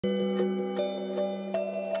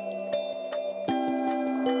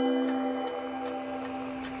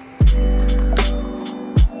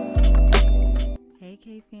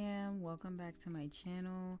welcome back to my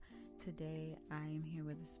channel. Today I am here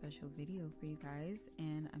with a special video for you guys,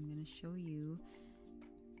 and I'm going to show you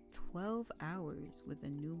 12 hours with a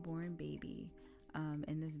newborn baby.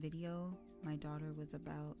 In this video, my daughter was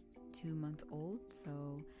about 2 months old,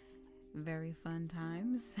 so very fun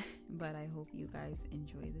times. But I hope you guys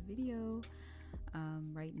enjoy the video.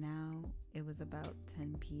 Right now it was about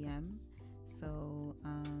 10 p.m. So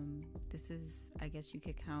this is, I guess you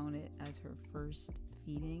could count it as her first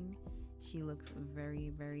feeding. She looks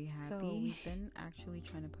very, very happy. So we've been actually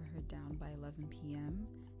trying to put her down by 11 p.m.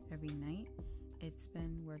 every night. It's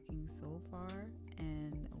been working so far,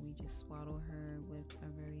 and we just swaddle her with a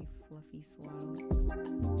very fluffy swaddle.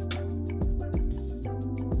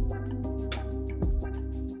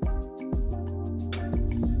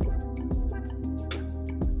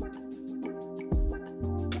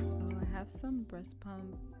 Some breast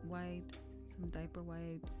pump wipes, some diaper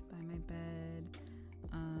wipes by my bed.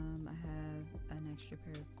 I have an extra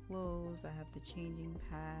pair of clothes. I have the changing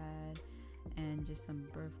pad and just some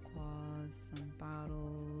birth cloths, some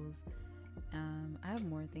bottles. I have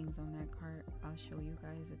more things on that cart. I'll show you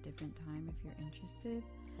guys a different time if you're interested.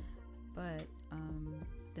 But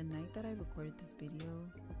the night that I recorded this video,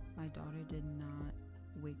 my daughter did not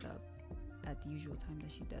wake up at the usual time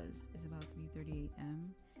that she does. It's about 3:30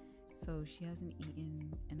 a.m. So she hasn't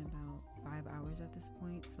eaten in about 5 hours at this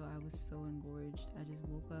point. So I was so engorged. I just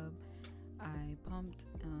woke up, I pumped,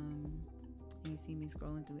 and you see me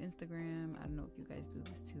scrolling through Instagram. I don't know if you guys do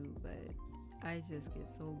this too, but I just get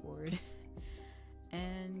so bored.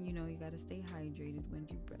 And you know, you gotta stay hydrated when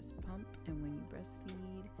you breast pump and when you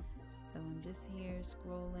breastfeed. So I'm just here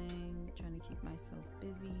scrolling, trying to keep myself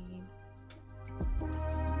busy.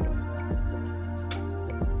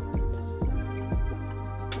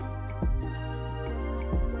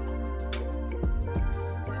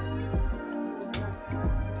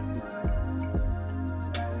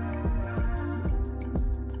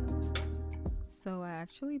 So I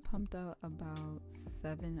actually pumped out about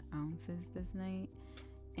 7 ounces this night,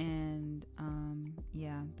 and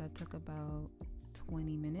yeah, that took about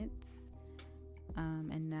 20 minutes.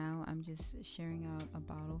 And now I'm just sharing out a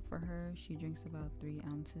bottle for her. She drinks about 3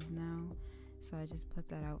 ounces now, so I just put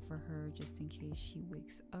that out for her just in case she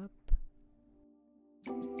wakes up.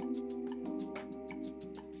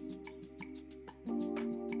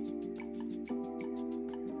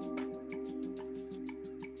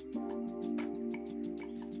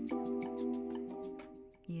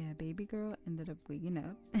 Baby girl ended up waking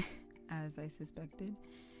up as I suspected,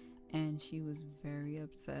 and she was very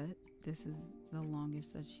upset. This is the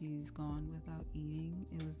longest that she's gone without eating.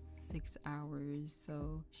 It was 6 hours,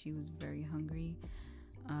 so she was very hungry.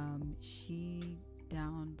 She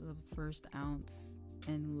downed the first ounce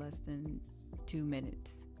in less than 2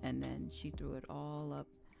 minutes, and then she threw it all up.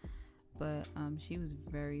 But she was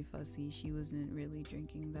very fussy. She wasn't really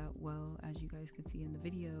drinking that well, as you guys could see in the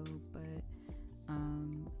video, but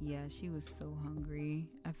yeah, she was so hungry.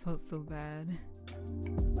 I felt so bad.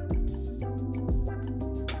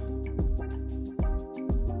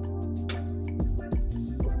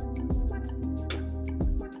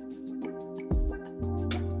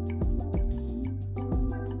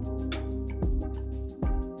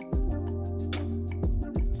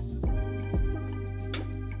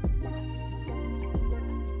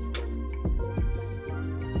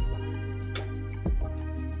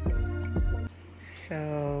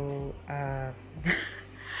 So,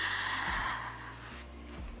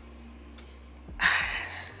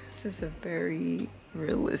 this is a very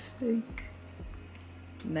realistic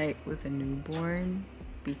night with a newborn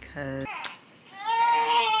because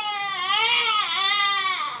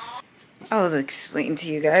I'll explain to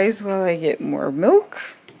you guys while I get more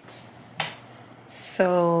milk.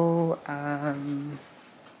 So,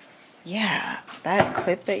 yeah, that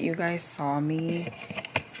clip that you guys saw me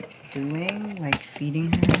doing, like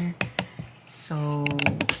feeding her, so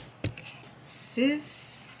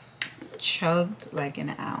sis chugged like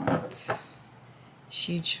an ounce.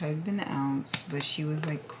 She chugged an ounce, but she was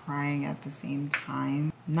like crying at the same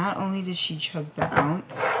time. Not only did she chug the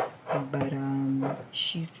ounce, but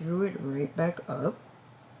she threw it right back up,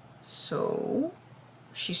 so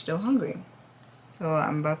she's still hungry. So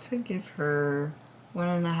I'm about to give her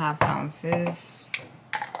 1.5 ounces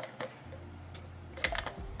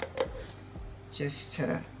just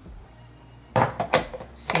to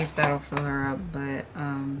see if that'll fill her up. But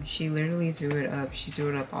she literally threw it up. She threw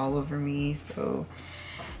it up all over me, so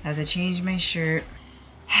I had to change my shirt.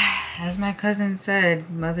 As my cousin said,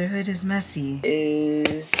 motherhood is messy. It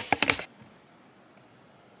is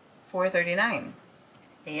 4:39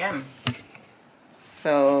 a.m.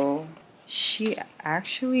 So She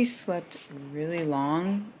actually slept really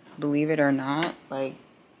long, believe it or not. Like,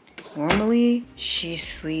 normally she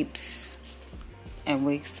sleeps and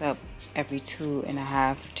wakes up every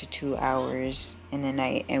 2.5 to 2 hours in the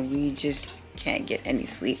night, and we just can't get any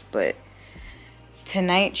sleep. But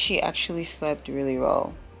tonight she actually slept really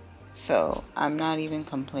well, so I'm not even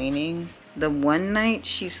complaining. The one night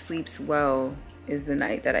she sleeps well is the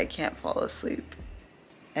night that I can't fall asleep.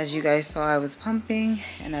 As you guys saw, I was pumping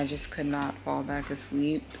and I just could not fall back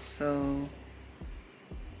asleep. So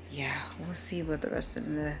yeah, we'll see what the rest of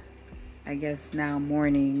the, I guess now,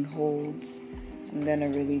 morning holds. I'm gonna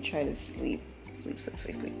really try to sleep.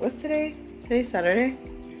 What's today? Today's Saturday?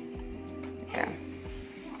 Yeah.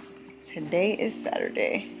 Today is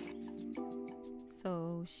Saturday.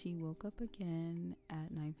 So she woke up again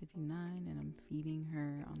at 9:59 and I'm feeding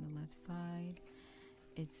her on the left side.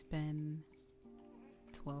 It's been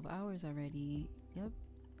 12 hours already. Yep,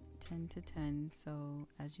 10 to 10. So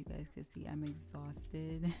as you guys can see, I'm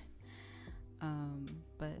exhausted.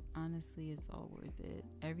 But honestly, it's all worth it.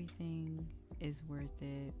 Everything is worth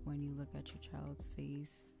it when you look at your child's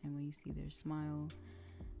face and when you see their smile.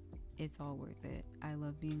 It's all worth it. I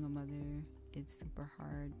love being a mother. It's super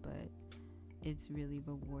hard, but it's really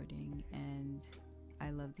rewarding, and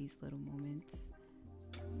I love these little moments.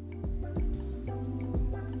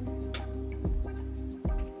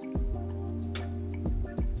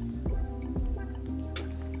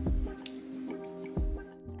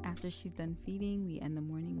 After she's done feeding, we end the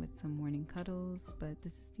morning with some morning cuddles. But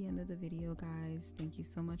this is the end of the video, guys. Thank you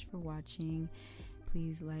so much for watching.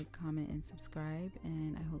 Please like, comment, and subscribe,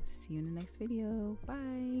 and I hope to see you in the next video.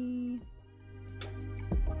 Bye.